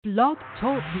Blog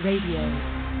Talk Radio.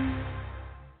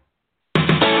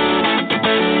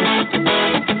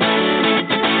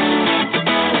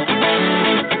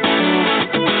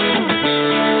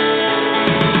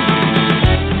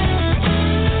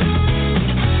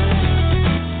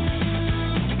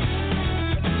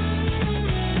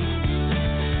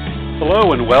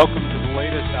 Hello and welcome to the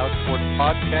latest Outsport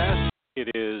podcast. It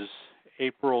is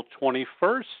April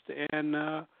 21st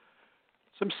and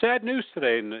some sad news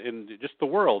today in just the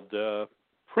world.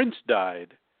 Prince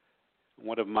died,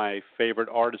 one of my favorite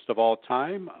artists of all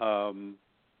time.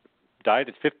 Died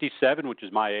at 57, which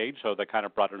is my age, so that kind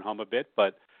of brought it home a bit, but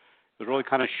it was really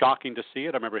kind of shocking to see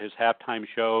it. I remember his halftime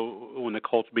show when the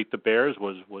Colts beat the Bears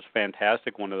was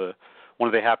fantastic. One of the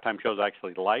halftime shows I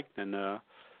actually liked, and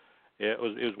it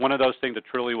was one of those things that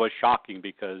truly was shocking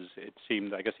because it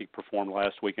seemed, I guess he performed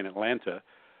last week in Atlanta.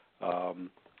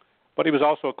 But he was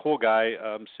also a cool guy,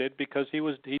 Sid, because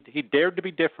he dared to be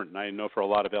different. And I know for a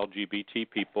lot of LGBT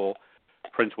people,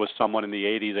 Prince was someone in the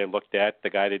 80s they looked at. The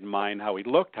guy didn't mind how he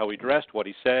looked, how he dressed, what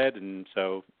he said. And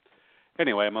so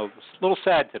anyway, I'm a little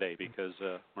sad today because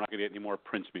we're not going to get any more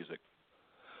Prince music.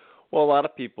 Well, a lot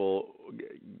of people,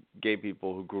 gay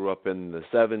people who grew up in the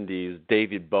 70s,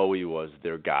 David Bowie was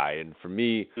their guy. And for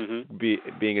me,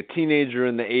 being a teenager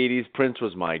in the 80s, Prince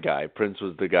was my guy. Prince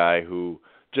was the guy who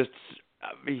just,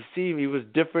 he was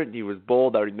different. He was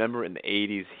bold. I remember in the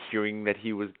 80s hearing that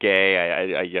he was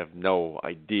gay. I have no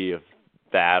idea if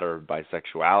that or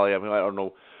bisexuality. I mean, I don't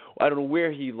know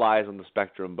where he lies on the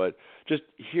spectrum, but just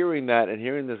hearing that and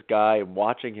hearing this guy and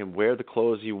watching him wear the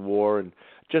clothes he wore and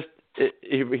just,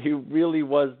 he really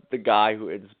was the guy who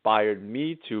inspired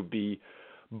me to be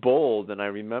bold. And I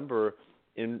remember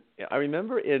in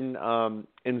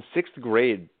sixth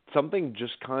grade, something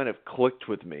just kind of clicked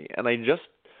with me, and I just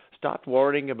stopped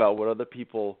worrying about what other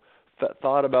people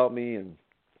thought about me, and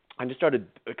I just started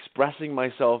expressing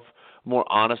myself more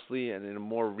honestly and in a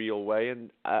more real way. And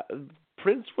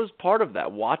Prince was part of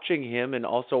that. Watching him and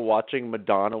also watching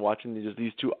Madonna, watching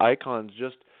these two icons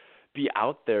just be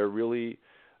out there really.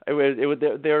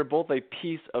 They're both a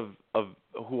piece of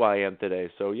who I am today.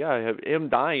 So yeah, him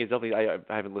dying is definitely. I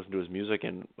haven't listened to his music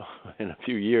in a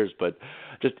few years, but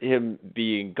just him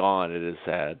being gone, it is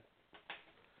sad.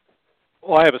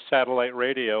 Well, I have a satellite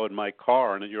radio in my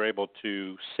car, and you're able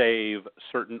to save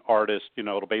certain artists. You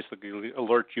know, it'll basically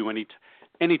alert you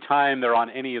any time they're on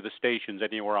any of the stations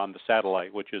anywhere on the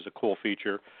satellite, which is a cool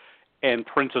feature. And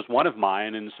Prince is one of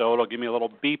mine, and so it'll give me a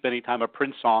little beep anytime a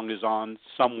Prince song is on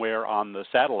somewhere on the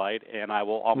satellite, and I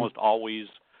will almost always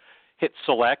hit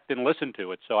select and listen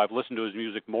to it. So I've listened to his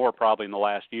music more probably in the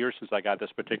last year since I got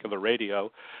this particular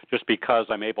radio, just because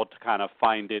I'm able to kind of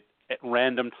find it at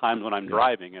random times when I'm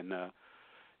driving. And,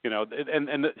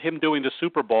 and him doing the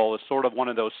Super Bowl is sort of one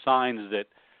of those signs that,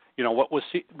 what was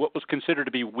considered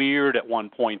to be weird at one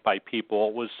point by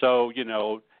people was so,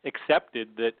 accepted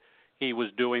that he was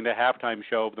doing the halftime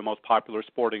show of the most popular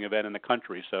sporting event in the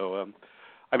country. So,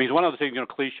 he's one of those things,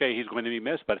 cliche, he's going to be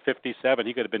missed, but at 57,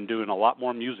 he could have been doing a lot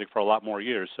more music for a lot more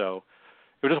years. So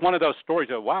it was just one of those stories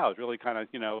that, wow, it really kind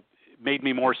of, made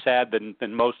me more sad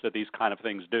than most of these kind of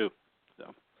things do.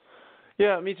 So.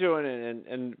 Yeah, me too.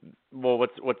 And well,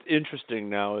 what's interesting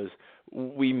now is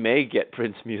we may get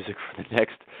Prince music for the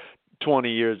next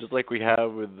 20 years, just like we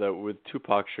have with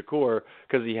Tupac Shakur,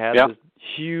 because he has this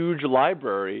huge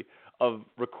library of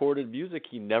recorded music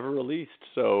he never released.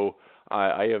 So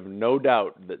I have no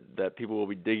doubt that people will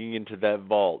be digging into that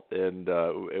vault, and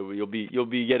you'll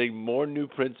be getting more new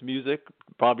Prince music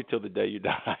probably till the day you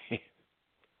die.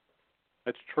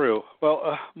 That's true.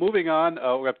 Well, moving on,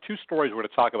 we have two stories we're going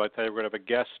to talk about today. We're going to have a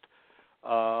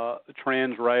guest,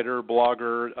 trans writer,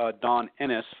 blogger, Dawn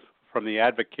Ennis from The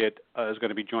Advocate is going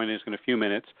to be joining us in a few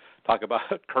minutes, talk about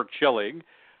Curt Schilling,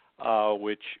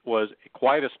 which was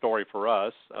quite a story for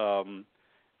us.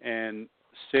 And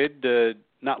Sid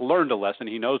not learned a lesson,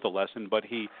 he knows the lesson, but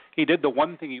he did the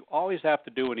one thing you always have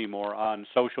to do anymore on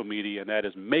social media, and that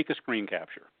is make a screen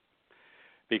capture.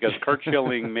 Because Curt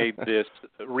Schilling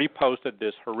reposted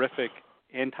this horrific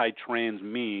anti-trans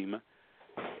meme,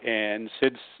 and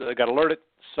Sid got alerted,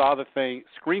 saw the thing,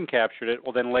 screen captured it.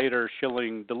 Well, then later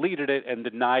Schilling deleted it and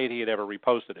denied he had ever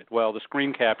reposted it. Well, the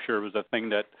screen capture was a thing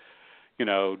that,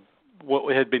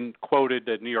 what had been quoted,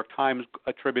 the New York Times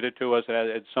attributed to us,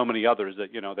 and so many others that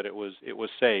that it was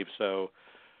saved. So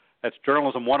that's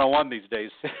journalism 101 these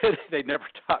days. They never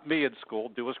taught me in school,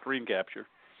 do a screen capture.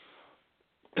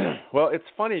 Well, it's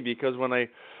funny because the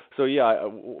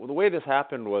way this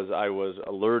happened was I was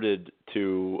alerted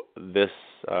to this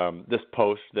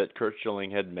post that Curt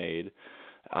Schilling had made.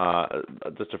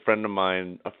 Just a friend of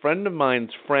mine's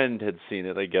friend had seen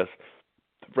it, I guess,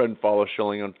 friend follows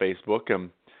Schilling on Facebook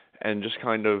and just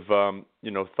kind of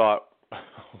thought,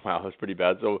 wow, that's pretty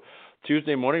bad. So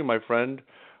Tuesday morning, my friend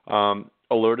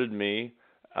alerted me,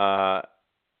 and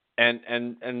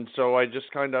so I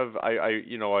just kind of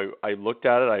I looked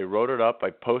at it, I wrote it up, I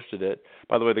posted it.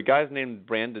 By the way, the guy's named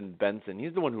Brandon Benson.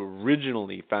 He's the one who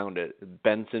originally found it.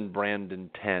 Benson Brandon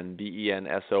 10,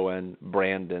 BENSON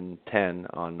Brandon 10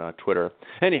 on Twitter.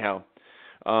 Anyhow,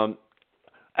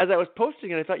 as I was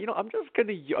posting it, I thought, I'm just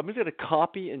gonna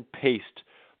copy and paste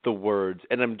the words,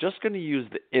 and I'm just going to use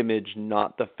the image,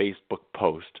 not the Facebook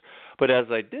post. But as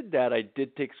I did that, I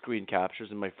did take screen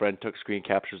captures, and my friend took screen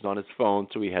captures on his phone,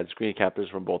 so we had screen captures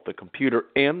from both the computer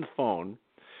and the phone.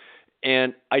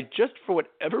 And I just, for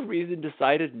whatever reason,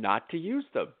 decided not to use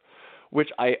them,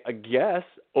 which I guess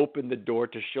opened the door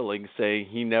to Schilling saying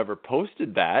he never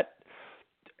posted that.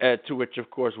 To which,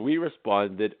 of course, we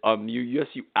responded, yes,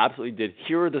 you absolutely did.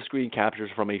 Here are the screen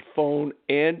captures from a phone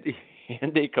and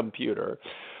a computer.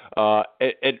 But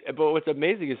what's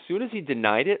amazing, as soon as he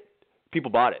denied it, people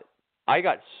bought it. I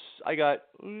got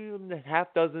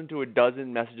half dozen to a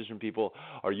dozen messages from people.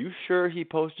 Are you sure he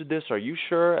posted this? Are you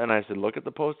sure? And I said, look at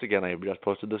the post again. I just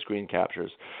posted the screen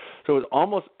captures. So it was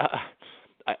almost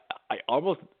I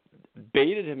almost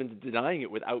baited him into denying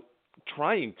it without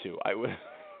trying to. I was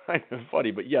kind of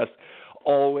funny, but yes,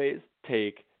 always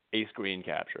take a screen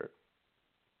capture.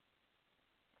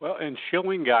 Well, and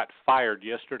Schilling got fired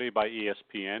yesterday by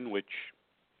ESPN, which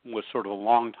was sort of a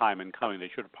long time in coming. They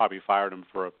should have probably fired him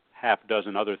for a half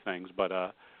dozen other things, but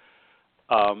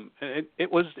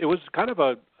it was kind of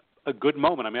a good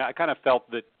moment. I mean, I kind of felt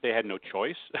that they had no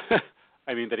choice.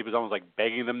 I mean, that he was almost like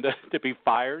begging them to be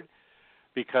fired,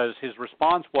 because his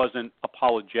response wasn't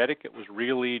apologetic. It was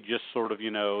really just sort of,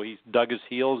 he dug his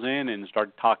heels in and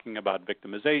started talking about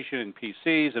victimization and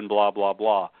PCs and blah, blah,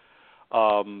 blah.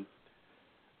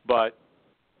 But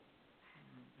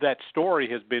that story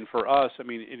has been, for us, I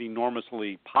mean, an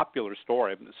enormously popular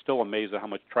story. I'm still amazed at how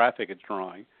much traffic it's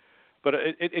drawing. But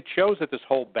it shows that this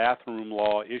whole bathroom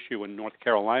law issue in North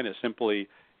Carolina simply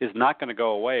is not going to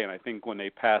go away. And I think when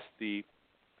they passed the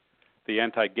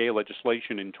anti-gay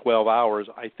legislation in 12 hours,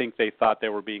 I think they thought they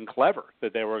were being clever,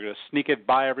 that they were going to sneak it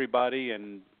by everybody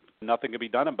and nothing could be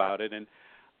done about it. And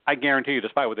I guarantee you,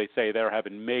 despite what they say, they're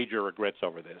having major regrets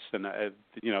over this. And,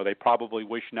 they probably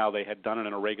wish now they had done it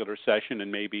in a regular session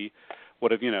and maybe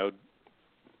would have,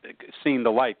 seen the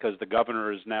light, because the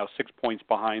governor is now 6 points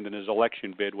behind in his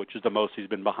election bid, which is the most he's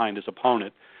been behind his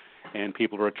opponent. And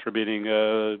people are attributing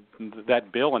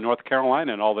that bill in North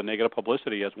Carolina and all the negative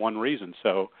publicity as one reason.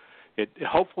 So it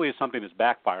hopefully is something that's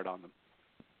backfired on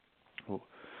them.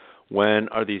 When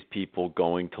are these people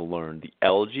going to learn the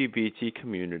LGBT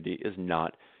community is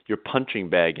not your punching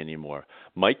bag anymore?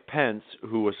 Mike Pence,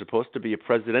 who was supposed to be a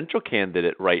presidential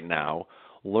candidate right now,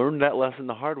 learned that lesson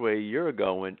the hard way a year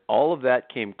ago when all of that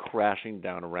came crashing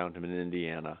down around him in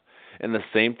Indiana. And the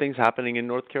same thing's happening in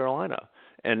North Carolina.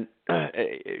 And,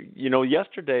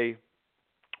 yesterday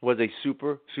was a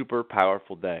super, super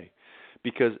powerful day,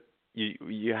 because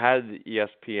you had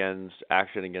ESPN's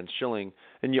action against Schilling,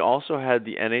 and you also had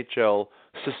the NHL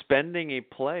suspending a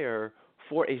player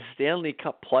for a Stanley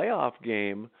Cup playoff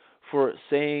game for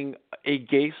saying a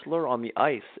gay slur on the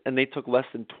ice, and they took less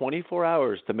than 24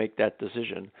 hours to make that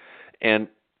decision. And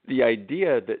the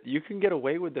idea that you can get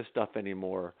away with this stuff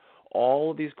anymore,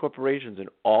 all of these corporations and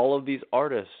all of these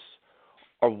artists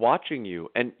are watching you,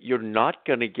 and you're not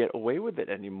going to get away with it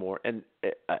anymore. And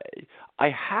I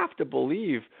have to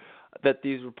believe that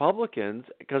these Republicans,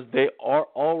 because they are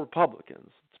all Republicans,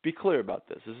 let's be clear about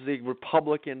this. This is a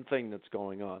Republican thing that's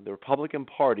going on. The Republican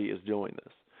Party is doing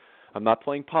this. I'm not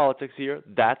playing politics here.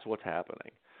 That's what's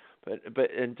happening. But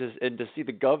to see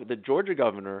the Georgia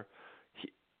governor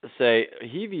say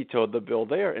he vetoed the bill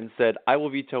there and said, I will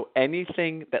veto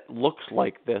anything that looks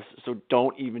like this, so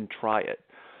don't even try it.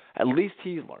 At least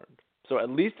he learned. So at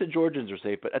least the Georgians are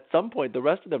safe. But at some point, the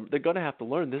rest of them, they're going to have to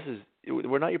learn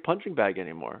we're not your punching bag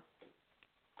anymore.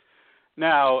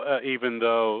 Now, even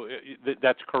though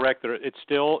that's correct, it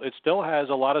still has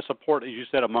a lot of support, as you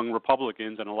said, among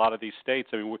Republicans in a lot of these states.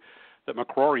 I mean, that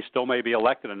McCrory still may be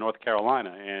elected in North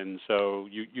Carolina, and so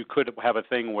you could have a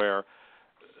thing where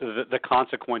the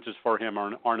consequences for him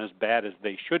aren't as bad as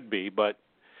they should be. But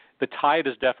the tide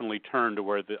has definitely turned to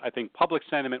where I think public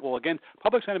sentiment. Well, again,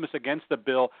 public sentiment's against the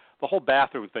bill. The whole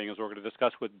bathroom thing, as we're going to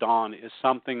discuss with Don, is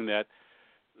something that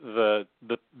the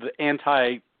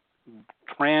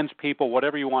anti-trans people,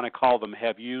 whatever you want to call them,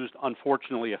 have used,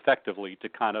 unfortunately, effectively to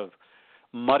kind of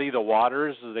muddy the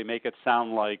waters. They make it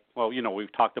sound like, well,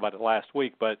 we've talked about it last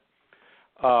week, but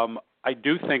I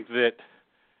do think that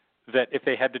that if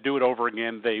they had to do it over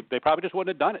again, they probably just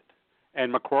wouldn't have done it.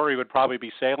 And McCrory would probably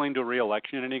be sailing to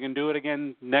re-election, and he can do it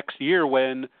again next year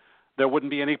when there wouldn't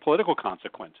be any political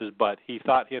consequences. But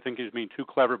I think he was being too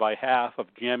clever by half of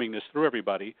jamming this through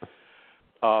everybody.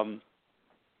 And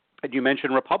you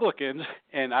mentioned Republicans,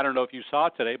 and I don't know if you saw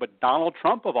it today, but Donald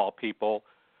Trump, of all people,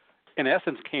 in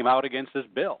essence, came out against this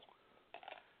bill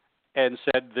and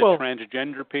said that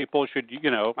transgender people should,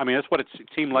 that's what it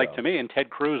seemed like to me. And Ted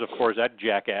Cruz, of course, that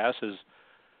jackass, is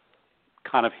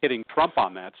kind of hitting Trump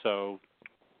on that. So,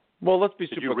 let's be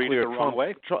super clear. It the wrong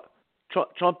way? Trump.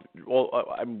 Well,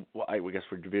 I guess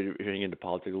we're getting into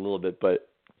politics a little bit, but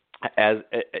I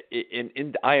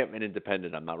am an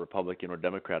independent. I'm not Republican or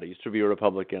Democrat. I used to be a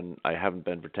Republican. I haven't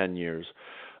been for 10 years.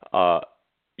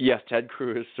 Yes, Ted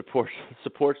Cruz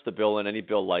supports the bill and any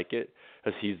bill like it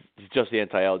because he's just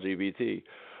anti-LGBT.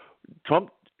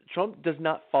 Trump does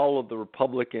not follow the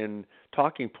Republican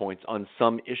talking points on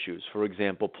some issues. For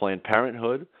example, Planned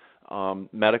Parenthood,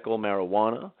 medical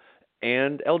marijuana,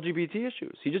 and LGBT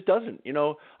issues. He just doesn't.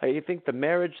 I think the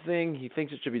marriage thing, he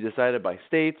thinks it should be decided by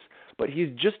states, but he's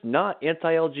just not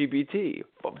anti-LGBT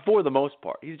for the most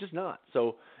part. He's just not.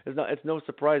 So it's no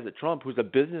surprise that Trump, who's a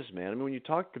businessman, when you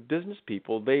talk to business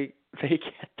people, they get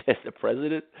this. The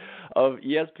president of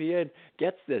ESPN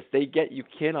gets this. They get you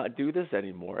cannot do this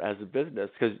anymore as a business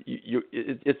because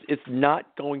it's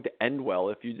not going to end well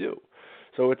if you do.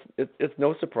 So it's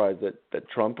no surprise that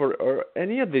Trump or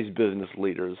any of these business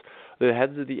leaders, the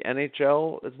heads of the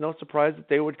NHL, it's no surprise that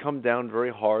they would come down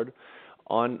very hard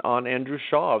on Andrew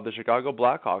Shaw of the Chicago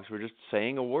Blackhawks for just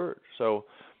saying a word. So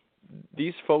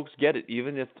these folks get it,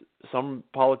 even if some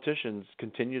politicians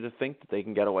continue to think that they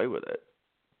can get away with it.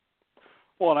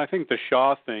 Well, and I think the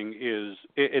Shaw thing is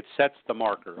it sets the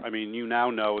marker. I mean, you now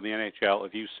know in the NHL,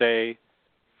 if you say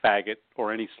faggot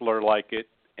or any slur like it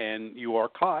and you are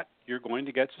caught, you're going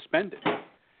to get suspended.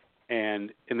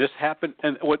 And this happened.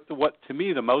 And what to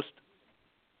me the most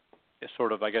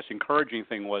sort of, I guess, encouraging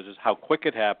thing is how quick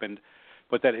it happened,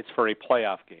 but that it's for a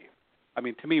playoff game. I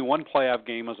mean, to me, one playoff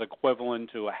game is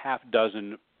equivalent to a half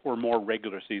dozen or more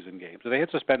regular season games. If they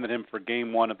had suspended him for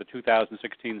Game 1 of the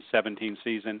 2016-17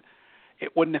 season,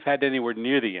 it wouldn't have had anywhere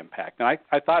near the impact. And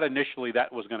I thought initially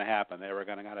that was going to happen. They were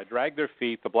going to kind of drag their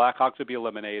feet. The Blackhawks would be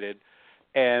eliminated,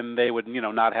 and they would,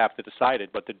 not have to decide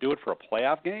it. But to do it for a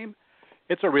playoff game,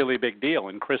 it's a really big deal.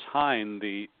 And Chris Hine,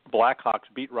 the Blackhawks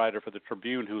beat writer for the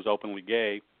Tribune, who's openly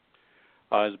gay,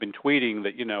 has been tweeting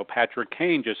that, Patrick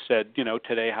Kane just said,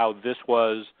 today how this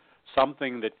was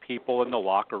something that people in the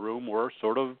locker room were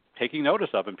sort of taking notice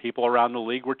of and people around the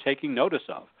league were taking notice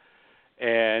of.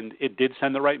 And it did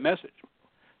send the right message.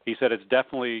 He said it's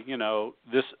definitely,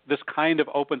 this kind of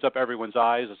opens up everyone's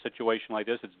eyes, a situation like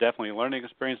this. It's definitely a learning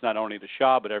experience, not only the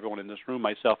Shaw, but everyone in this room,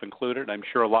 myself included. I'm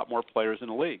sure a lot more players in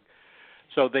the league.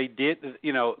 So they did,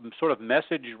 sort of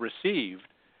message received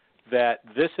that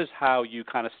this is how you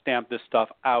kind of stamp this stuff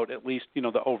out, at least,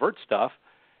 the overt stuff.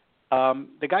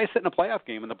 The guy's sitting in a playoff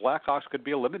game, and the Blackhawks could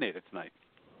be eliminated tonight.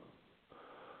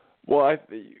 Well,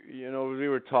 we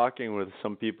were talking with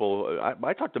some people.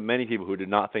 I talked to many people who did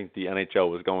not think the NHL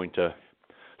was going to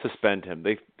suspend him.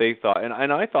 They thought, and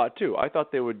I thought too. I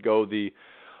thought they would go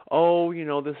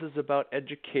this is about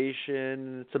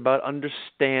education. It's about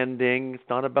understanding. It's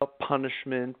not about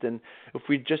punishment. And if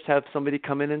we just have somebody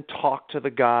come in and talk to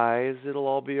the guys, it'll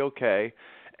all be okay.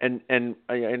 And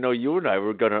I know you and I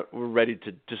were ready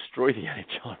to destroy the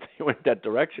NHL if they went that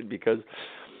direction because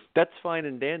that's fine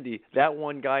and dandy. That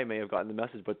one guy may have gotten the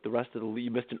message, but the rest of the league,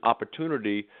 you missed an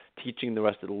opportunity teaching the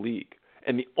rest of the league.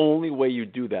 And the only way you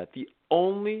do that, the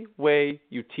only way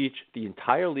you teach the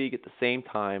entire league at the same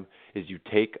time is you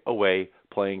take away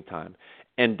playing time.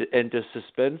 And to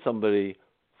suspend somebody,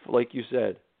 like you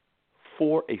said,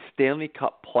 for a Stanley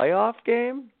Cup playoff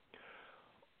game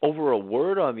over a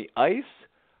word on the ice,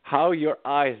 how your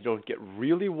eyes don't get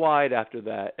really wide after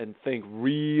that and think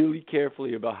really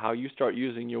carefully about how you start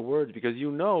using your words, because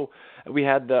we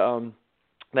had the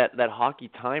that hockey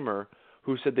timer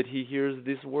who said that he hears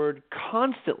this word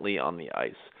constantly on the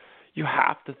ice. You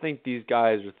have to think these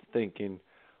guys are thinking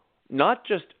not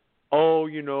just,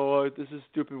 this is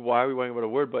stupid, why are we worrying about a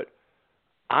word, but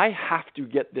I have to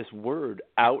get this word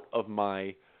out of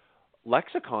my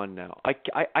lexicon now. I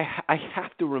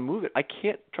have to remove it. I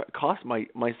can't cost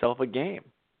myself a game.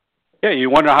 Yeah,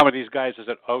 you wonder how many of these guys have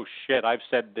said, oh, shit, I've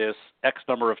said this X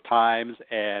number of times,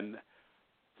 and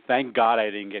thank God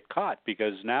I didn't get caught,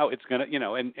 because now it's going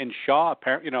to, and Shaw,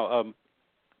 apparently,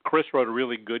 Chris wrote a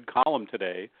really good column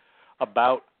today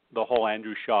about the whole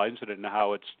Andrew Shaw incident and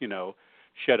how it's,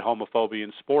 shed homophobia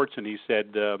in sports, and he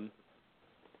said,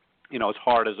 it's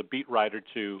hard as a beat writer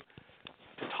to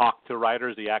talk to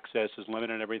writers. The access is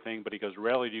limited and everything, but he goes,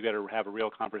 rarely do you get to have a real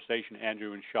conversation.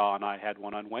 Andrew and Shaw and I had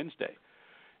one on Wednesday.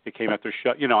 It came after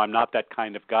Shaw. I'm not that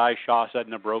kind of guy. Shaw said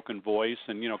in a broken voice,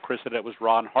 and Chris said it was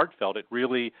raw and heartfelt. It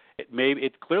clearly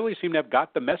seemed to have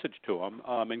got the message to him.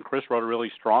 And Chris wrote a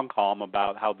really strong column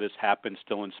about how this happens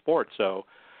still in sports. So,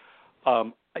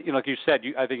 like you said,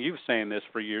 I think you've saying this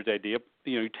for years. The idea,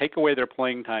 you take away their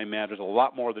playing time matters a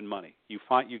lot more than money. You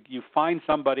find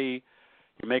somebody,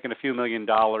 you're making a few $1 million.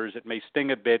 It may sting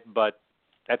a bit, but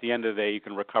at the end of the day, you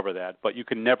can recover that, but you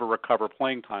can never recover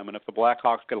playing time. And if the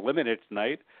Blackhawks get eliminated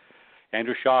tonight,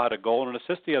 Andrew Shaw had a goal and an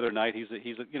assist the other night. He's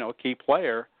a key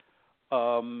player.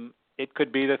 It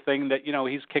could be the thing that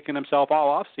he's kicking himself all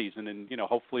off season, and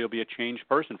hopefully he'll be a changed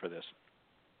person for this.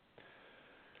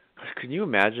 Can you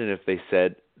imagine if they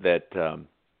said that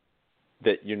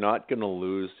that you're not going to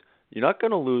lose? You're not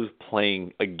going to lose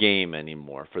playing a game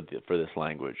anymore for this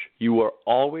language. You are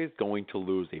always going to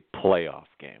lose a playoff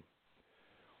game.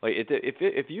 Like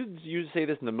if you say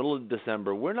this in the middle of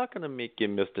December, we're not going to make you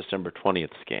miss December 20th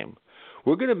game.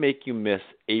 We're going to make you miss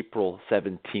April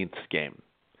 17th game.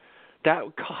 That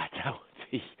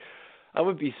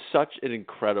would be such an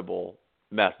incredible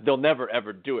mess. They'll never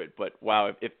ever do it, but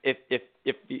wow, if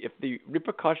the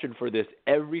repercussion for this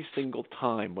every single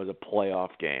time was a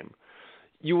playoff game,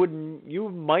 you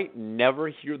might never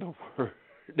hear the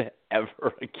word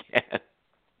ever again.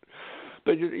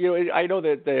 But I know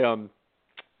that they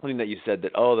something that you said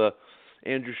that the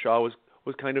Andrew Shaw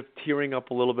was kind of tearing up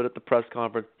a little bit at the press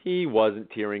conference. He wasn't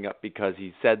tearing up because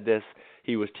he said this.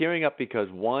 He was tearing up because,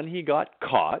 one, he got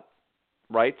caught,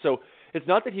 right? So it's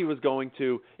not that he was going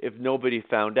to, if nobody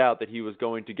found out, that he was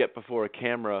going to get before a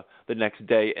camera the next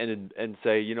day and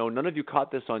say, none of you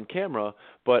caught this on camera,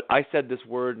 but I said this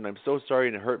word and I'm so sorry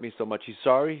and it hurt me so much. He's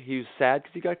sorry. He's sad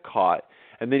because he got caught.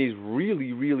 And then he's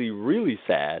really, really, really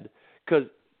sad because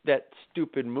that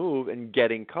stupid move and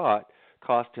getting caught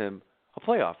cost him a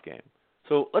playoff game.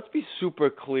 So let's be super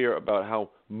clear about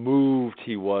how moved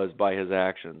he was by his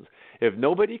actions. If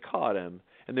nobody caught him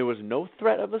and there was no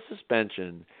threat of a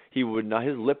suspension, his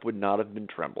lip would not have been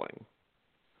trembling.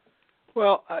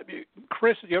 Well,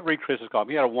 Chris, you ever read Chris's column?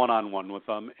 He had a one-on-one with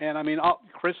him, and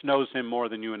Chris knows him more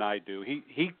than you and I do.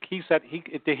 He said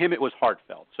to him it was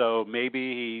heartfelt. So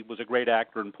maybe he was a great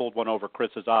actor and pulled one over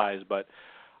Chris's eyes, but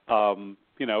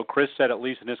Chris said at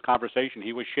least in his conversation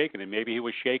he was shaken, and maybe he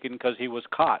was shaken because he was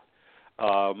caught.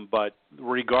 But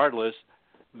regardless,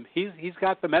 he's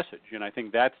got the message, and I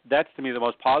think that's to me the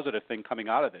most positive thing coming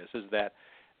out of this is that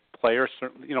players,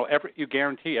 you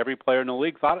guarantee every player in the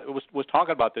league thought was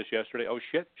talking about this yesterday. Oh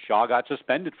shit, Shaw got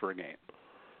suspended for a game.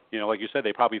 Like you said,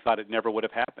 they probably thought it never would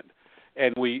have happened.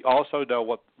 And we also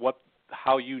know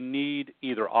how you need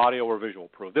either audio or visual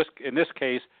proof. In this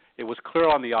case, it was clear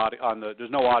on the audio. There's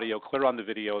no audio. Clear on the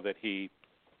video that he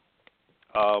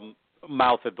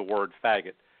mouthed the word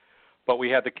faggot. But we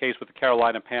had the case with the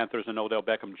Carolina Panthers and Odell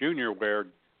Beckham Jr., where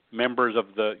members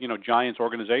of the Giants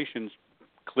organizations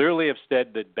clearly have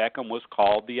said that Beckham was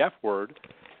called the F word,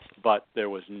 but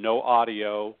there was no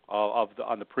audio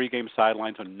on the pregame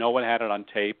sidelines, so no one had it on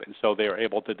tape, and so they were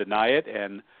able to deny it.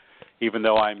 And even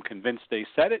though I'm convinced they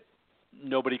said it,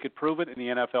 nobody could prove it, and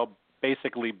the NFL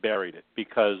basically buried it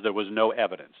because there was no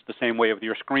evidence. The same way with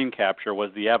your screen capture was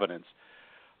the evidence.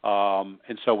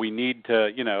 And so we need to,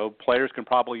 players can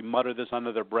probably mutter this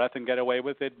under their breath and get away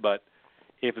with it, but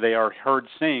if they are heard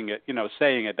saying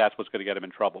it, that's what's going to get them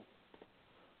in trouble.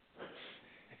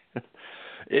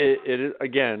 It is,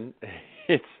 again,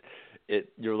 it's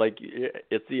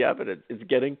the evidence. It's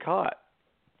getting caught.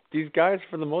 These guys,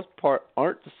 for the most part,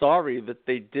 aren't sorry that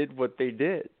they did what they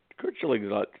did. Curt Schilling's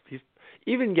not.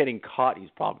 Even getting caught, he's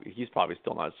probably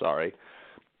still not sorry.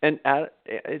 And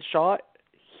Shaw,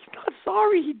 he's not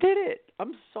sorry he did it.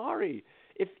 I'm sorry.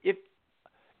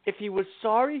 If he was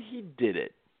sorry he did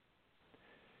it,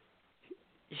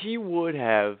 he would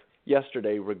have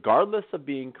yesterday, regardless of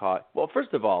being caught. Well,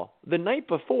 first of all, the night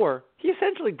before, he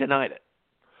essentially denied it.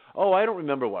 Oh, I don't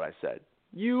remember what I said.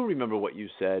 You remember what you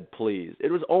said, please.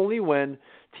 It was only when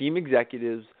team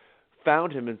executives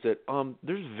found him and said,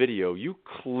 there's video. You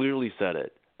clearly said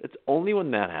it. It's only when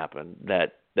that happened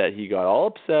that he got all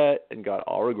upset and got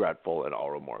all regretful and all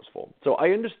remorseful. So I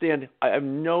understand. I have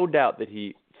no doubt that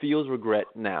he feels regret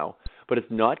now, but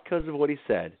it's not because of what he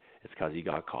said. It's because he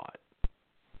got caught.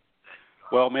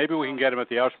 Well, maybe we can get him at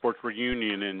the Outsports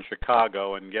reunion in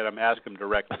Chicago and ask him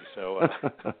directly. So,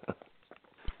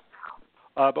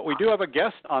 but we do have a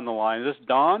guest on the line. Is this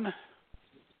Don?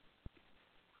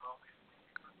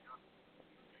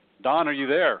 Don, are you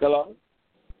there? Hello?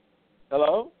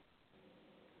 Hello?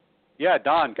 Yeah,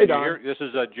 Don, Hey, can you Don. hear? This is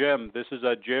Jim. This is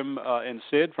Jim and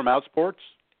Sid from Outsports.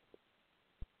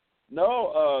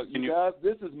 No, you guys,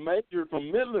 this is Major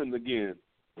from Midland again.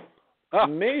 Oh,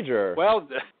 Major. Well,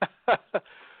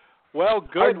 well,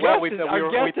 good. Our We guest thought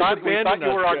is you were abandoning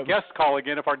our us, Jim. guest calling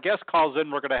in. If our guest calls in,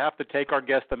 we're going to have to take our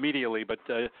guest immediately. But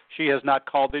she has not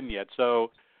called in yet. So,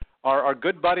 our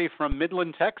good buddy from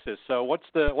Midland, Texas. So, what's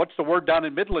the word down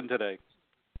in Midland today?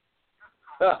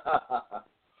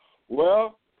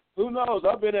 Well, who knows?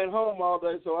 I've been at home all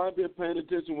day, so I ain't been paying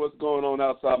attention to what's going on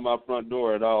outside my front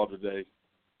door at all today.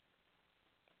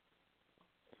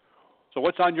 So,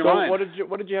 what's on your mind? What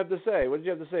did you have to say? What did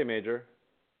you have to say, Major?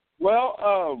 Well,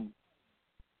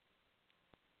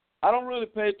 I don't really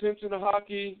pay attention to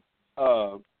hockey,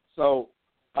 so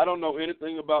I don't know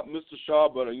anything about Mr. Shaw,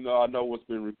 but I know what's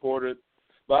been reported.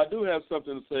 But I do have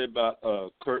something to say about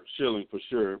Curt Schilling for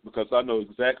sure, because I know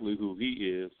exactly who he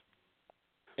is,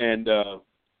 and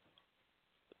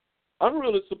I'm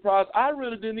really surprised. I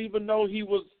really didn't even know he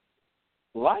was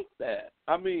like that.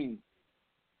 I mean,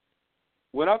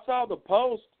 when I saw the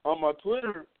post on my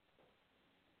Twitter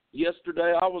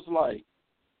yesterday, I was like,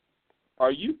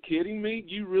 are you kidding me?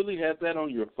 You really had that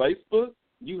on your Facebook?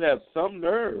 You have some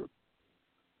nerve.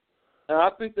 And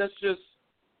I think that's just,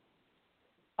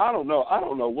 I don't know. I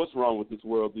don't know what's wrong with this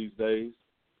world these days.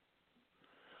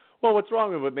 Well, what's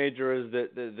wrong with it, Major, is that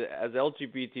as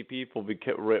LGBT people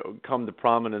come to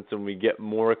prominence and we get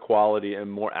more equality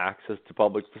and more access to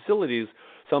public facilities,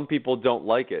 some people don't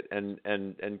like it.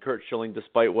 And Curt Schilling,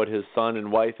 despite what his son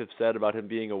and wife have said about him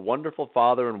being a wonderful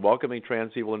father and welcoming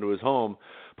trans people into his home,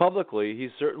 publicly,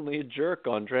 he's certainly a jerk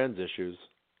on trans issues.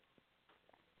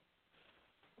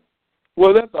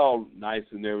 Well, that's all nice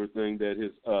and everything that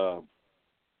his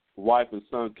wife and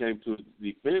son came to his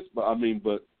defense,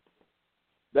 but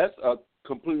that's a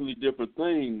completely different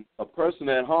thing. A person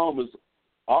at home is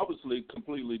obviously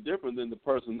completely different than the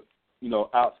person,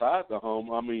 outside the home.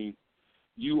 I mean,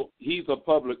 he's a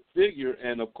public figure,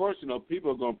 and of course,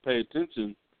 people are going to pay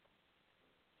attention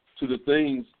to the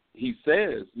things he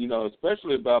says,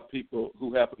 especially about people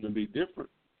who happen to be different.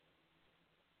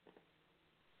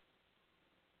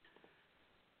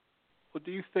 Well,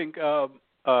 do you think?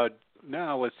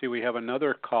 Now, let's see. We have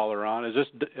another caller on. Is this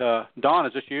Dawn?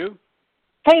 Is this you?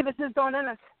 Hey, this is Dawn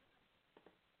Ennis.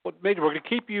 Well, Major, we're going to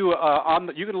keep you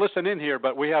on. You can listen in here,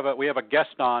 but we have a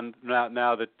guest on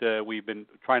now that we've been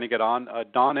trying to get on.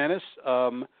 Dawn Ennis.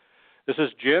 This is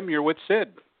Jim. You're with Sid.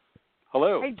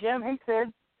 Hello. Hey, Jim. Hey,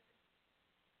 Sid.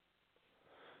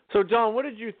 So, Dawn, what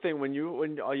did you think when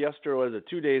yesterday, was it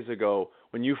 2 days ago,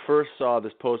 when you first saw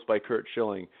this post by Curt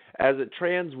Schilling? As a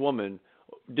trans woman,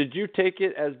 did you take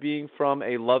it as being from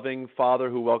a loving father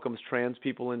who welcomes trans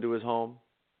people into his home?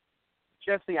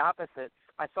 Just the opposite.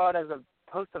 I saw it as a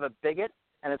post of a bigot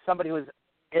and as somebody who was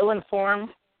ill-informed,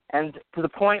 and to the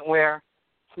point where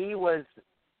he was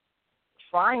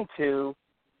trying to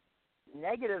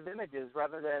negative images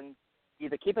rather than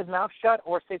either keep his mouth shut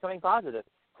or say something positive.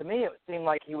 To me, it seemed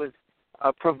like he was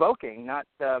provoking, not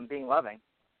being loving.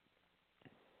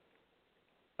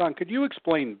 Don, could you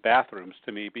explain bathrooms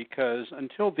to me? Because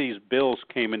until these bills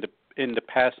came into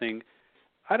passing,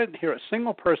 I didn't hear a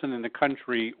single person in the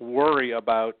country worry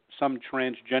about some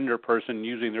transgender person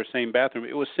using their same bathroom.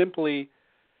 It was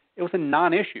a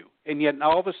non-issue. And yet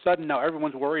all of a sudden now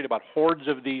everyone's worried about hordes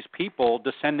of these people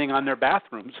descending on their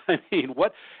bathrooms. I mean,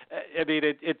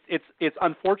 it's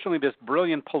unfortunately this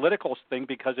brilliant political thing,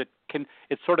 because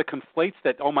it sort of conflates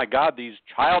that, oh my God, these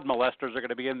child molesters are going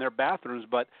to be in their bathrooms.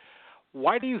 But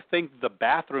why do you think the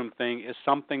bathroom thing is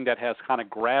something that has kind of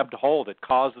grabbed hold? It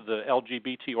caused the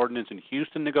LGBT ordinance in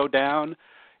Houston to go down.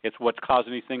 It's what's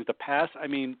causing these things to pass. I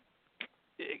mean,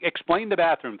 explain the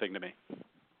bathroom thing to me.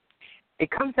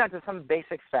 It comes down to some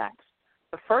basic facts.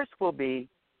 The first will be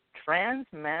trans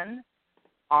men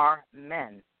are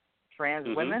men. Trans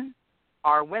women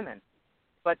are women.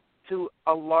 But to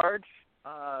a large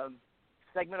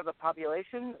segment of the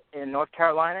population in North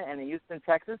Carolina and in Houston,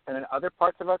 Texas, and in other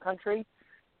parts of our country,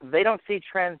 they don't see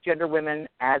transgender women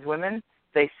as women.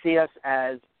 They see us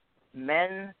as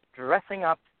men dressing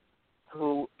up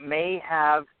who may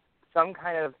have some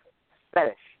kind of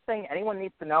fetish. Thing anyone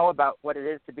needs to know about what it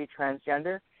is to be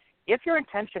transgender: if your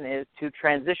intention is to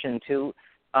transition to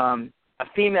a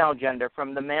female gender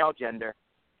from the male gender,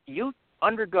 you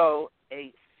undergo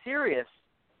a serious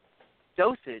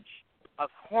dosage of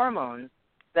hormones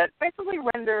that basically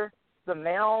render the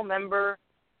male member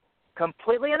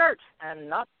completely inert and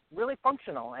not really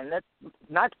functional, and that's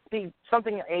not be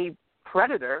something a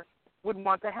predator would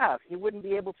want to have. He wouldn't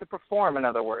be able to perform, in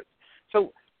other words.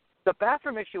 So the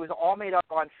bathroom issue is all made up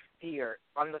on fear,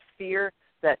 on the fear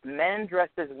that men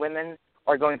dressed as women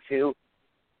are going to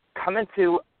come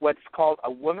into what's called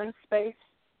a women's space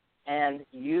and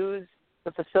use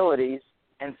the facilities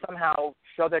and somehow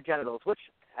show their genitals, which,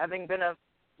 having been a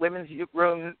ladies'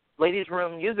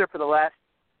 room user for the last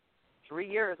 3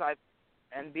 years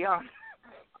and beyond,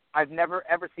 I've never,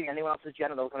 ever seen anyone else's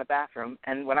genitals in a bathroom.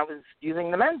 And when I was using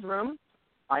the men's room,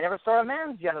 I never saw a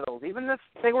man's genitals, even if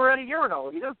they were at a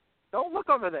urinal. You just don't look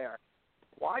over there.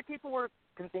 Why people were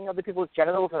seeing other people's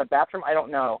genitals in a bathroom, I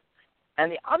don't know.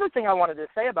 And the other thing I wanted to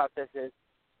say about this is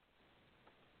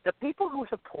the people who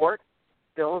support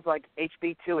bills like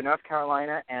HB2 in North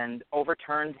Carolina and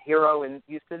overturned HERO in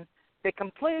Houston, they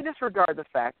completely disregard the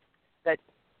fact that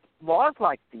laws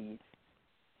like these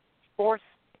force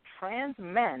trans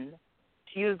men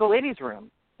to use the ladies' room,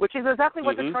 which is exactly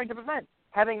what they're trying to prevent,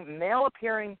 having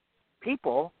male-appearing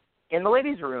people in the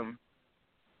ladies' room.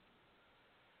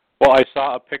 Well, I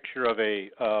saw a picture of a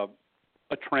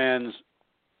trans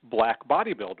black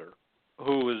bodybuilder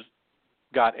who has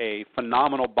got a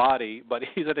phenomenal body, but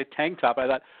he's in a tank top. I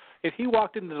thought, if he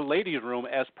walked into the ladies' room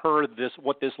as per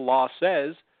what this law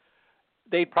says,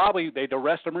 they'd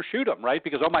arrest him or shoot him, right?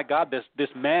 Because, oh my God, this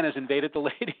man has invaded the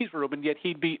ladies' room, and yet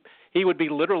he would be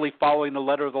literally following the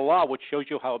letter of the law, which shows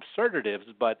you how absurd it is.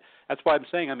 But that's why I'm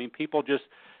saying, I mean, people just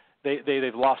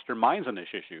they've lost their minds on this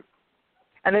issue.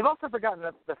 And they've also forgotten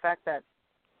the fact that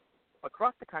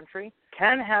across the country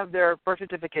can have their birth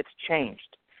certificates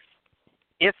changed.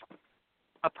 If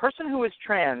a person who is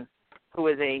trans, who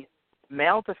is a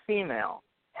male to female,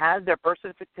 has their birth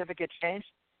certificate changed,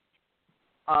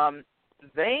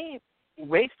 they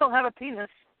still have a penis,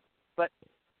 but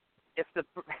if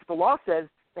the law says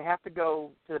they have to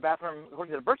go to the bathroom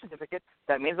according to the birth certificate,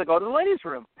 that means they go to the ladies'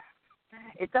 room.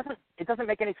 It doesn't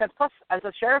make any sense. Plus, as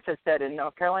the sheriff has said in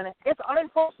North Carolina, it's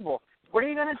unenforceable. What are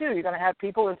you going to do? You're going to have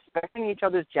people inspecting each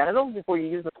other's genitals before you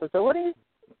use the facilities?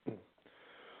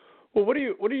 Well, what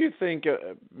do you think?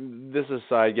 This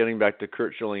aside, getting back to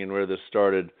Curt Schilling and where this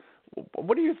started,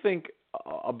 what do you think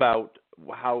about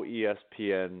how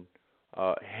ESPN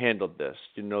handled this?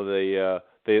 You know, they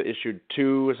issued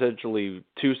two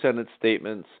sentence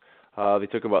statements. They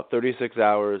took about 36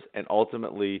 hours and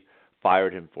ultimately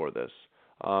fired him for this.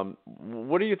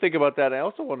 What do you think about that? I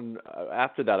also want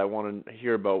to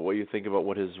hear about what you think about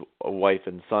what his wife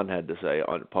and son had to say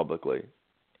publicly.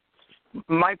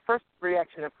 My first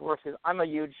reaction, of course, is I'm a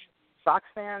huge Sox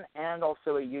fan and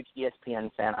also a huge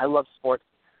ESPN fan. I love sports.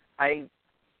 I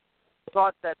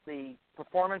thought that the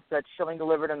performance that Schilling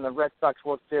delivered in the Red Sox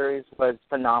World Series was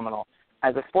phenomenal.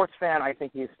 As a sports fan, I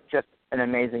think he's just an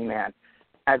amazing man.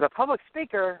 As a public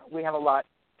speaker, we have a lot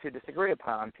to disagree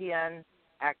upon. PN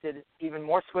acted even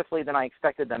more swiftly than I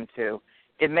expected them to.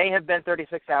 It may have been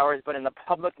 36 hours, but in the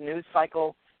public news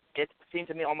cycle, it seemed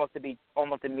to me almost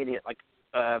immediate,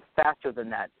 faster than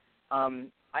that.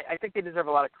 I think they deserve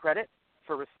a lot of credit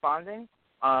for responding.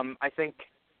 I think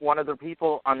one of the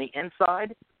people on the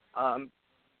inside,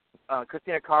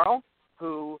 Christina Carl,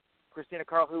 who is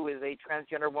a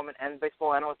transgender woman and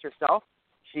baseball analyst herself,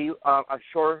 she, I'm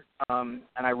sure, and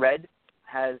I read,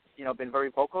 has been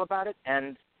very vocal about it,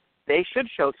 and they should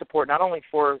show support not only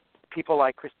for people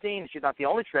like Christine, she's not the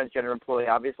only transgender employee,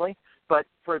 obviously, but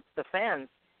for the fans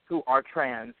who are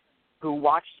trans, who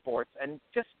watch sports and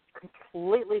just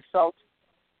completely felt,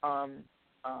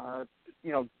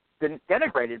 been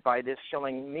denigrated by this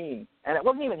Schilling meme. And it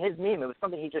wasn't even his meme; it was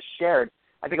something he just shared.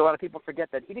 I think a lot of people forget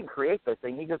that he didn't create this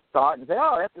thing. He just thought and said,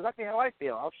 "Oh, that's exactly how I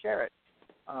feel. I'll share it."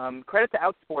 Credit to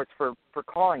Outsports for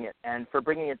calling it and for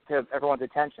bringing it to everyone's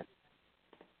attention.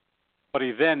 But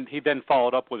he then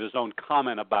followed up with his own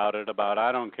comment about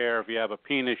I don't care if you have a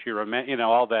penis, you're a man,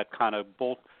 all that kind of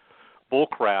bull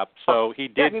crap. So he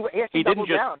didn't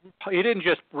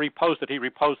just repost it. He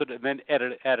reposted it and then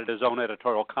added his own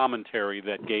editorial commentary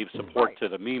that gave support to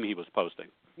the meme he was posting.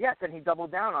 Yes, and he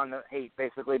doubled down on the hate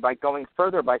basically by going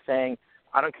further by saying,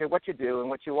 "I don't care what you do and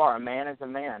what you are. A man is a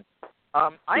man."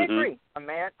 I agree. A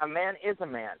man is a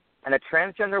man, and a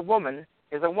transgender woman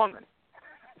is a woman.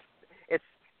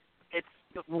 It's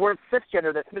the word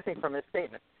cisgender that's missing from his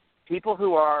statement. People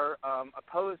who are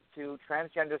opposed to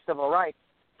transgender civil rights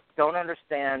don't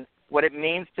understand what it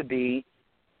means to be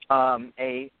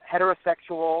a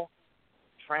heterosexual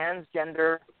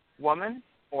transgender woman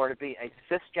or to be a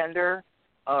cisgender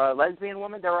lesbian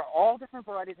woman. There are all different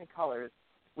varieties and colors.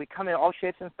 We come in all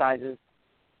shapes and sizes.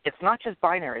 It's not just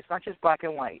binary. It's not just black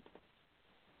and white.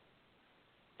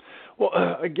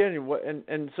 Well, again,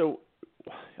 and so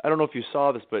I don't know if you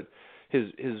saw this, but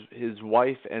his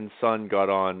wife and son got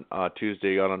on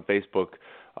Tuesday, got on Facebook,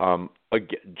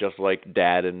 again, just like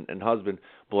dad and husband,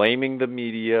 blaming the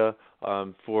media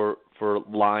for for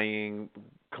lying,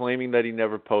 claiming that he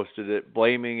never posted it,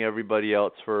 blaming everybody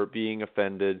else for being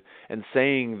offended, and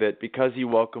saying that because he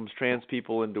welcomes trans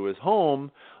people into his home,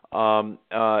 and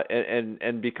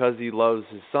because he loves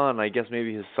his son, I guess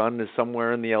maybe his son is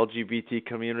somewhere in the LGBT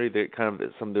community.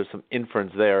 There's some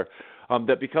inference there,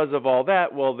 that because of all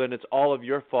that, well, then it's all of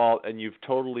your fault, and you've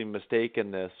totally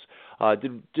mistaken this.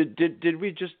 Did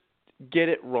we just get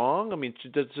it wrong? I mean,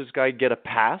 does this guy get a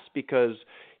pass because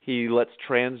he lets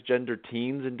transgender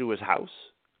teens into his house?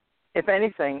 If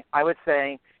anything, I would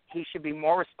say he should be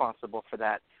more responsible for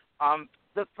that.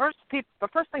 The first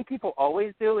thing people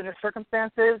always do in this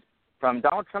circumstance is, from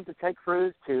Donald Trump to Ted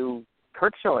Cruz to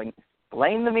Curt Schilling,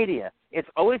 blame the media. It's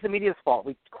always the media's fault.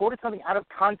 We quoted something out of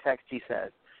context, he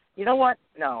says. You know what?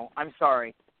 No, I'm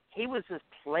sorry. He was as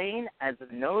plain as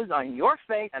the nose on your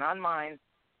face and on mine.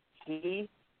 He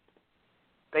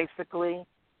basically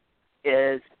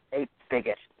is a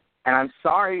bigot. And I'm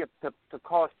sorry to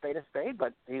call a spade,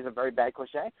 but he's a very bad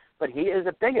cliche. But he is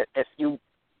a bigot. If you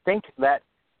think that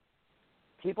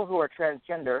people who are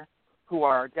transgender, who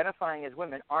are identifying as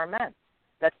women, are men,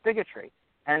 that's bigotry.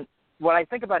 And what I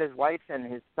think about his wife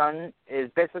and his son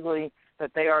is basically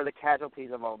that they are the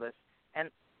casualties of all this. And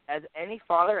as any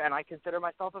father, and I consider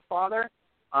myself a father,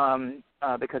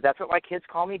 because that's what my kids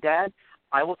call me, Dad,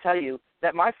 I will tell you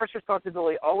that my first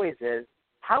responsibility always is,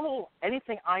 how will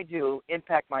anything I do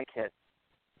impact my kids?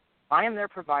 I am their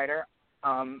provider.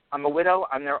 I'm a widow.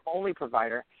 I'm their only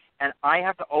provider. And I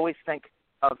have to always think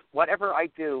of whatever I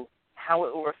do, how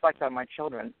it will reflect on my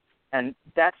children. And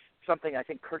that's something I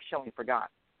think Curt Schilling forgot.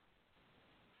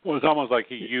 Well, it's almost like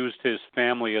he used his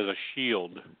family as a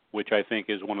shield, which I think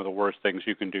is one of the worst things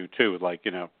you can do, too. Like,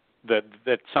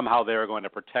 that somehow they're going to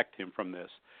protect him from this.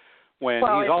 When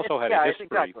he's also had a history.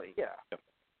 Exactly, yeah.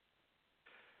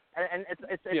 And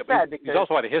it's sad because he's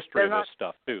also had a history of this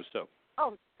stuff too. So.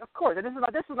 Oh, of course. And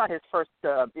this is not his first,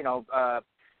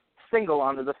 single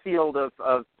onto the field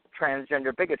of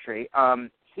transgender bigotry.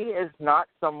 He is not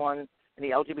someone in the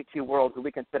LGBT world who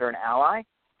we consider an ally.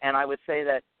 And I would say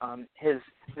that his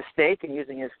mistake in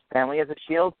using his family as a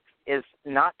shield is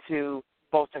not to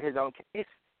bolster his own case,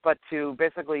 but to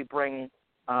basically bring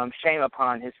shame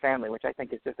upon his family, which I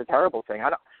think is just a terrible thing.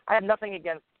 I have nothing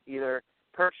against either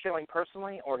Curt Schilling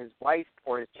personally or his wife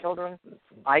or his children.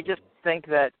 I just think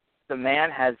that the man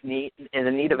is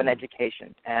in need of an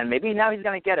education, and maybe now he's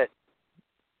going to get it.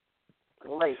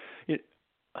 Late.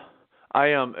 I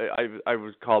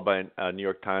was called by a New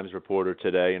York Times reporter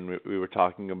today, and we were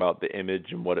talking about the image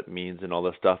and what it means and all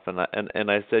this stuff, and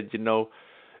I said,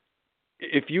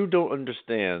 if you don't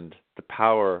understand the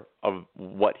power of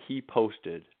what he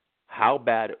posted, how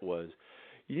bad it was,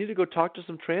 you need to go talk to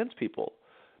some trans people,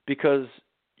 because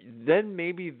then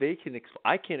maybe they can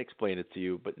I can't explain it to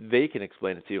you, but they can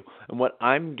explain it to you. And what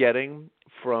I'm getting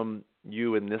from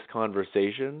you in this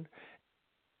conversation,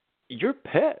 you're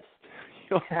pissed.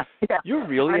 You're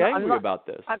really angry about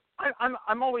this.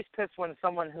 I'm always pissed when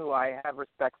someone who I have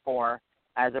respect for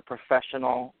as a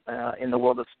professional in the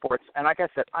world of sports, and like I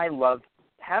said, I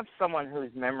have someone whose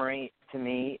memory to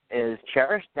me is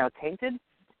cherished, now tainted.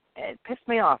 It pissed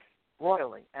me off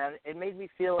royally, and it made me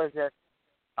feel as if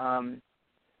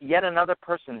yet another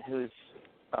person who's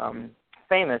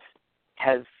famous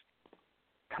has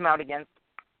come out against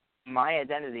my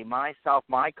identity, myself,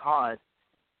 my cause.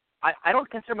 I don't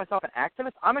consider myself an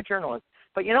activist. I'm a journalist.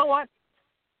 But you know what?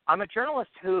 I'm a journalist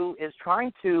who is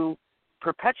trying to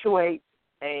perpetuate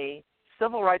a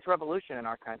civil rights revolution in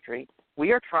our country.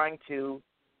 We are trying to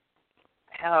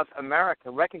have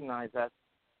America recognize us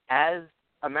as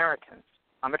Americans.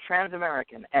 I'm a trans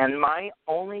American, and my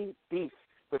only beef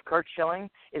with Curt Schilling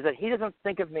is that he doesn't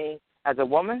think of me as a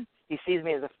woman. He sees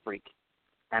me as a freak,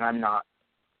 and I'm not.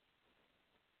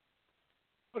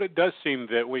 But it does seem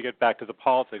that we get back to the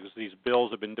politics. These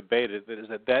bills have been debated.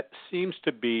 That seems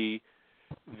to be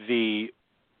the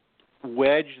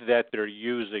wedge that they're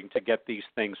using to get these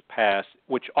things passed,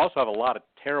 which also have a lot of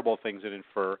terrible things in it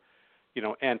for,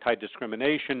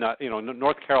 anti-discrimination.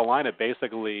 North Carolina,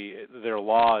 basically, their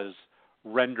laws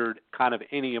rendered kind of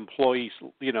any employee,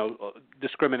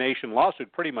 discrimination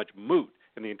lawsuit pretty much moot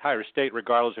in the entire state,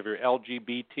 regardless if you're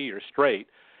LGBT or straight.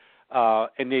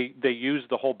 And they use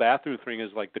the whole bathroom thing as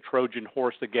like the Trojan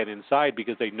horse to get inside,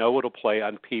 because they know it'll play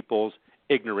on people's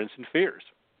ignorance and fears.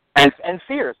 And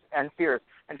fears. And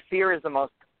fear is the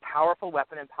most powerful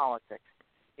weapon in politics.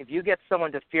 If you get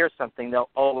someone to fear something, they'll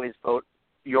always vote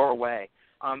your way.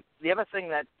 The other thing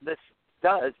that this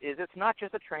does is it's not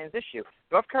just a trans issue.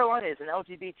 North Carolina is an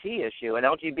LGBT issue, an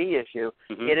LGB issue.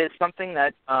 Mm-hmm. It is something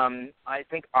that I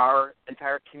think our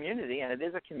entire community, and it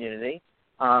is a community,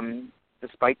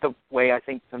 despite the way I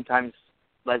think sometimes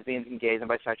lesbians and gays and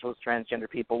bisexuals, transgender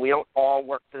people, we don't all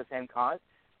work for the same cause.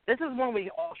 This is one we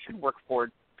all should work for,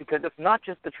 because it's not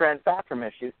just the trans bathroom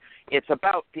issues. It's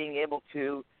about being able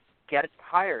to get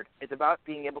hired. It's about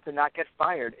being able to not get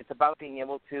fired. It's about being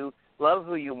able to love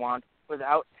who you want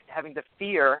without having to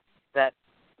fear that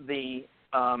the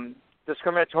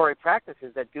discriminatory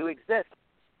practices that do exist.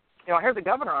 You know, I heard the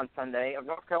governor on Sunday of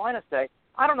North Carolina say,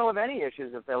 I don't know of any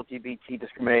issues of LGBT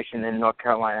discrimination in North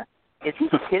Carolina. Is he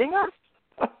kidding us?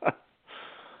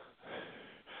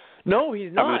 No,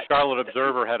 he's not. I mean, the Charlotte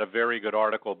Observer had a very good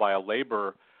article by a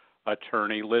labor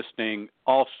attorney listing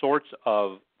all sorts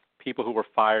of people who were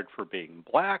fired for being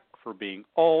black, for being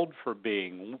old, for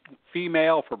being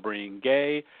female, for being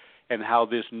gay, and how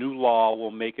this new law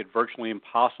will make it virtually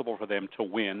impossible for them to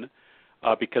win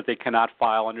because they cannot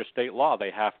file under state law.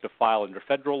 They have to file under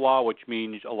federal law, which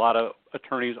means a lot of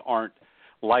attorneys aren't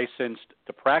licensed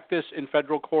to practice in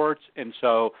federal courts, and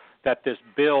so that this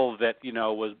bill that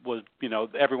was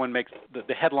everyone makes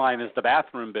the headline is the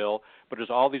bathroom bill, but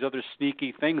there's all these other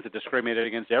sneaky things that discriminated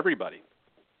against everybody.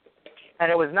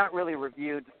 And it was not really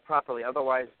reviewed properly.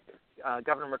 Otherwise,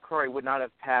 Governor McCrory would not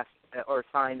have passed or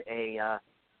signed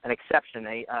an exception,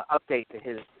 a update to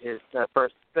his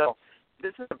first bill.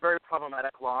 This is a very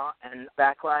problematic law, and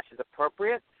backlash is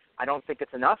appropriate. I don't think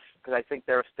it's enough, because I think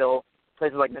there are still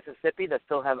places like Mississippi that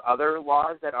still have other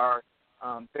laws that are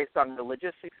based on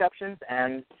religious exceptions.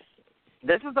 And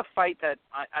this is a fight that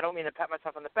I don't mean to pat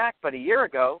myself on the back, but a year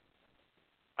ago,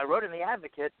 I wrote in The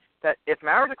Advocate that if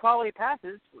marriage equality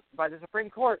passes by the Supreme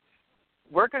Court,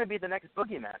 we're going to be the next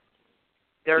boogeyman.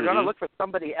 They're going to look for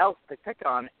somebody else to pick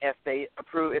on if the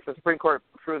Supreme Court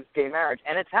approves gay marriage,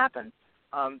 and it's happened.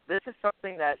 This is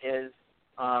something that is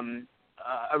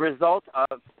a result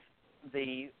of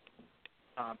the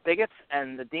bigots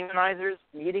and the demonizers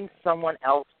needing someone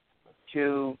else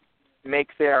to make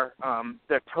their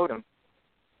totem.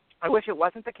 I wish it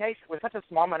wasn't the case. We're such a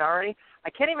small minority. I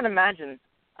can't even imagine.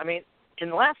 I mean, in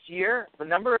the last year, the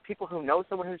number of people who know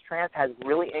someone who's trans has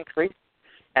really increased.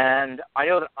 And I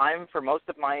know that I'm, for most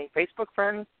of my Facebook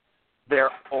friends, they're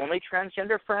only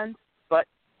transgender friends, but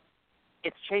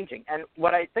it's changing. And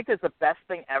what I think is the best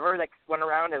thing ever that went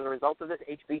around as a result of this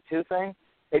HB2 thing,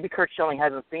 maybe Kurt Schilling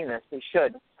hasn't seen this, he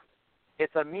should.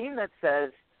 It's a meme that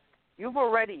says, you've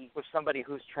already with somebody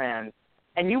who's trans,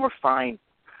 and you were fine.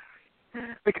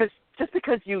 Because just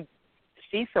because you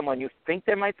see someone, you think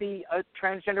they might be a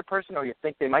transgender person, or you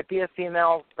think they might be a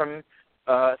female from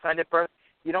assigned at birth,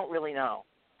 you don't really know.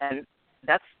 And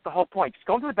that's the whole point. Just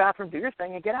go into the bathroom, do your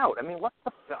thing, and get out. I mean,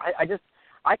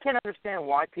 I can't understand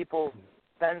why people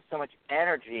spend so much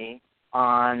energy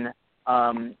on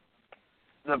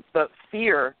the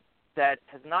fear that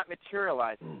has not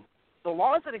materialized. The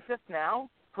laws that exist now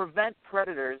prevent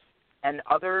predators and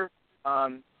other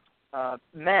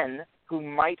men who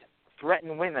might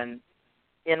threaten women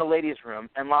in a ladies' room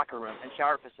and locker room and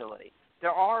shower facility. There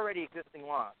are already existing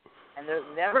laws. And there's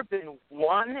never been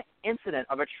one incident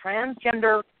of a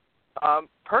transgender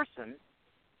person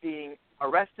being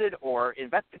arrested or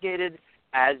investigated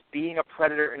as being a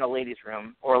predator in a ladies'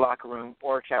 room or a locker room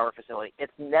or a shower facility.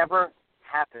 It's never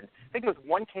happened. I think there was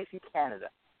one case in Canada,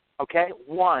 okay?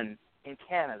 One in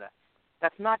Canada.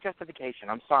 That's not justification.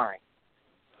 I'm sorry.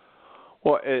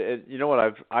 Well, you know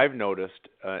what I've noticed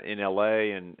in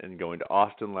L.A. and going to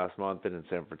Austin last month and in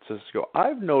San Francisco,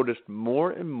 I've noticed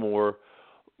more and more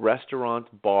restaurants,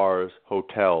 bars,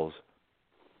 hotels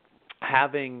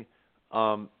having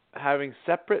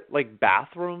separate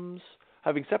bathrooms,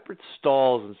 having separate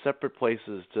stalls and separate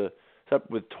places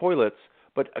with toilets,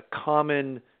 but a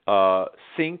common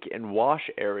sink and wash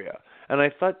area. And I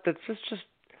thought that's just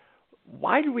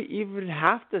why do we even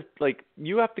have to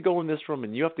you have to go in this room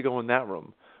and you have to go in that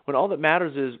room when all that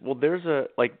matters is there's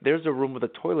a room with a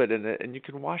toilet in it and you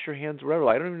can wash your hands wherever.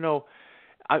 I don't even know.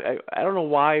 I don't know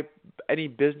why any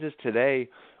business today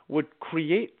would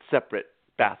create separate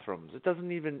bathrooms. It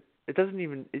doesn't even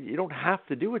you don't have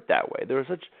to do it that way. There are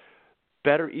such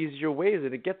better, easier ways,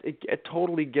 and it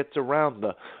totally gets around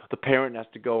the parent has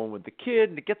to go in with the kid,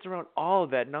 and it gets around all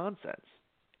of that nonsense.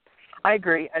 I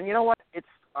agree, and you know what? It's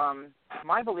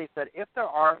my belief that if there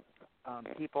are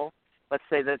people, let's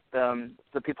say that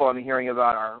the people I'm hearing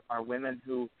about are women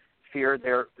who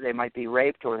fear they might be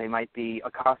raped or they might be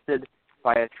accosted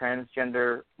by a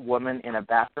transgender woman in a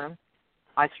bathroom,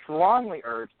 I strongly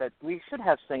urge that we should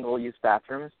have single-use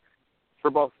bathrooms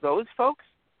for both those folks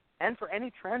and for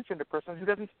any transgender person who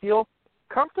doesn't feel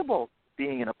comfortable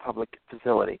being in a public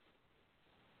facility.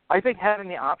 I think having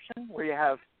the option where you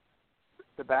have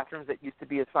the bathrooms that used to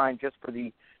be assigned just for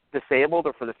the disabled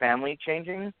or for the family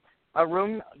changing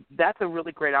room, that's a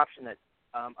really great option that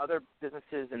other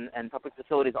businesses and public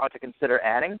facilities ought to consider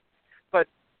adding. But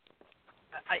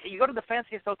you go to the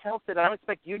fanciest hotels, and I don't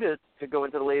expect you to go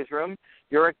into the ladies' room.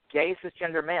 You're a gay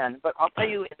cisgender man. But I'll tell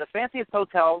you, in the fanciest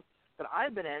hotels that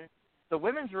I've been in, the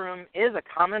women's room is a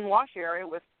common wash area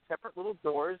with separate little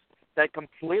doors that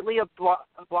completely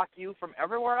block you from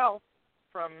everywhere else.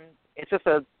 It's just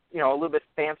a little bit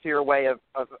fancier way of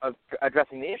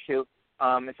addressing the issue.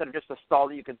 Instead of just a stall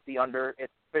that you can see under,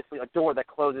 it's basically a door that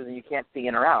closes and you can't see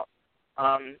in or out.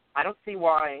 I don't see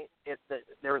why, if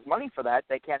there is money for that,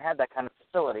 they can't have that kind of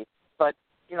facility. But,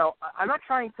 I'm not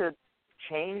trying to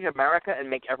change America and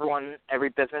make every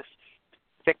business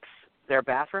fix their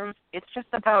bathrooms. It's just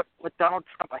about what Donald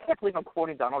Trump, I can't believe I'm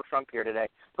quoting Donald Trump here today,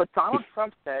 but Donald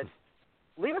Trump said,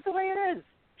 leave it the way it is.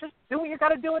 Just do what you got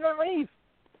to do and then leave.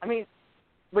 I mean,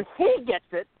 when he gets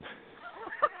it,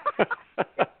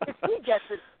 if he gets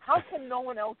it, how can no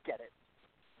one else get it?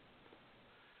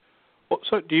 Well,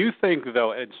 so do you think,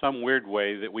 though, in some weird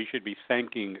way, that we should be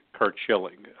thanking Curt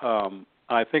Schilling?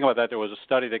 I think about that. There was a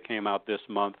study that came out this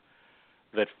month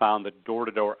that found that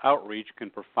door-to-door outreach can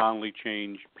profoundly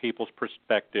change people's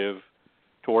perspective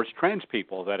towards trans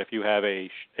people, that if you have a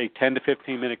 10 to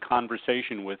 15-minute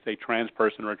conversation with a trans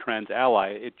person or a trans ally,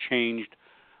 it changed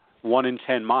 1 in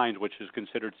 10 minds, which is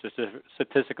considered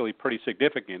statistically pretty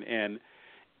significant. And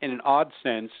in an odd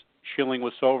sense, Schilling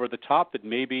was so over the top that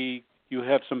maybe you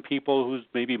have some people whose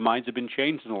maybe minds have been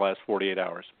changed in the last 48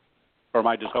 hours. Or am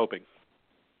I just hoping?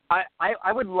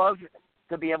 I would love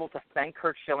to be able to thank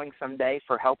Curt Schilling someday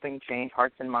for helping change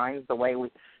hearts and minds the way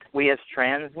we as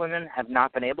trans women have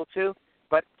not been able to.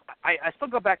 But I still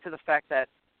go back to the fact that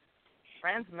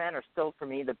trans men are still, for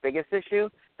me, the biggest issue,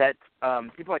 that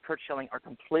people like Curt Schilling are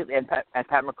completely, and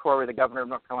Pat McCrory, the governor of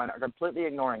North Carolina, are completely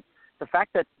ignoring. The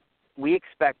fact that we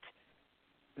expect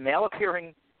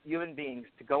male-appearing human beings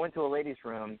to go into a ladies'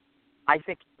 room, I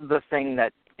think the thing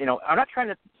that, I'm not trying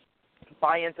to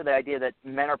buy into the idea that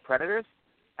men are predators.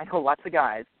 I know lots of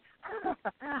guys.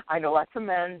 I know lots of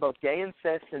men, both gay and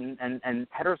cis and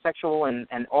heterosexual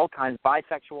and all kinds,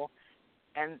 bisexual.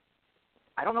 And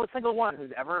I don't know a single one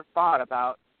who's ever thought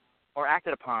about or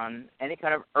acted upon any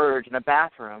kind of urge in a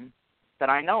bathroom that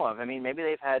I know of. I mean, maybe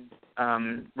they've had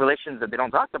relations that they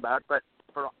don't talk about, but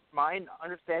for my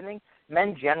understanding,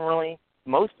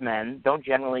 most men don't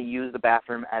generally use the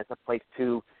bathroom as a place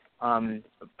to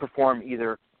perform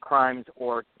either crimes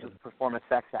or to perform a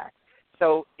sex act.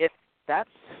 So if that's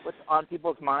what's on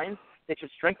people's minds, they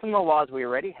should strengthen the laws we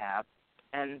already have.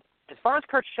 And as far as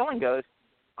Curt Schilling goes,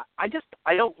 I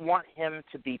don't want him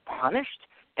to be punished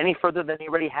any further than he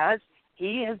already has.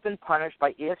 He has been punished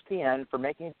by ESPN for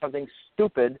making something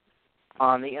stupid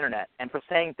on the Internet and for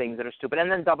saying things that are stupid,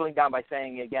 and then doubling down by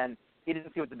saying again he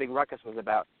didn't see what the big ruckus was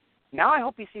about. Now I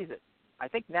hope he sees it. I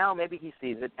think now maybe he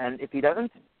sees it, and if he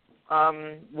doesn't,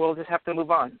 we'll just have to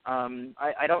move on.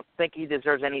 I don't think he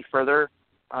deserves any further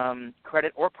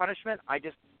credit or punishment. I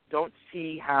just don't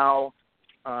see how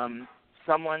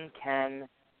someone can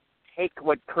take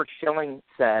what Curt Schilling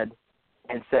said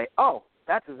and say, oh,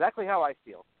 that's exactly how I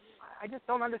feel. I just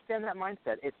don't understand that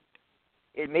mindset.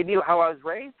 It may be how I was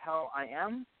raised, how I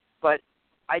am, but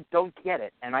I don't get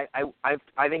it. And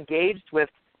I've engaged with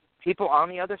people on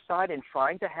the other side in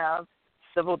trying to have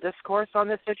civil discourse on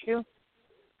this issue.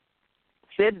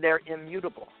 Sid, they're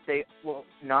immutable. They will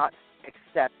not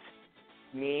accept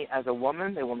me as a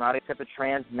woman. They will not accept a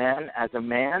trans man as a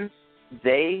man.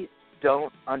 They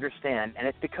don't understand. And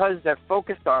it's because they're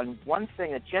focused on one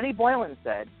thing that Jenny Boylan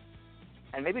said,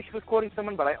 and maybe she was quoting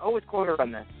someone, but I always quote her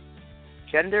on this.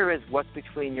 Gender is what's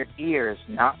between your ears,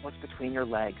 not what's between your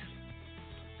legs.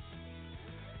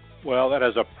 Well, that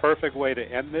is a perfect way to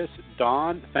end this.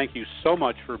 Dawn, thank you so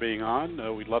much for being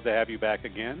on. We'd love to have you back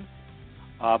again.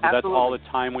 But that's all the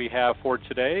time we have for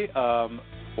today.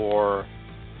 For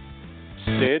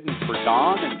Sid and for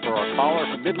Dawn and for our caller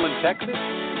from Midland, Texas,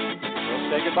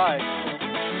 we'll say goodbye.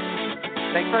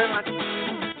 Thanks very much.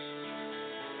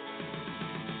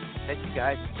 Thank you,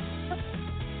 guys.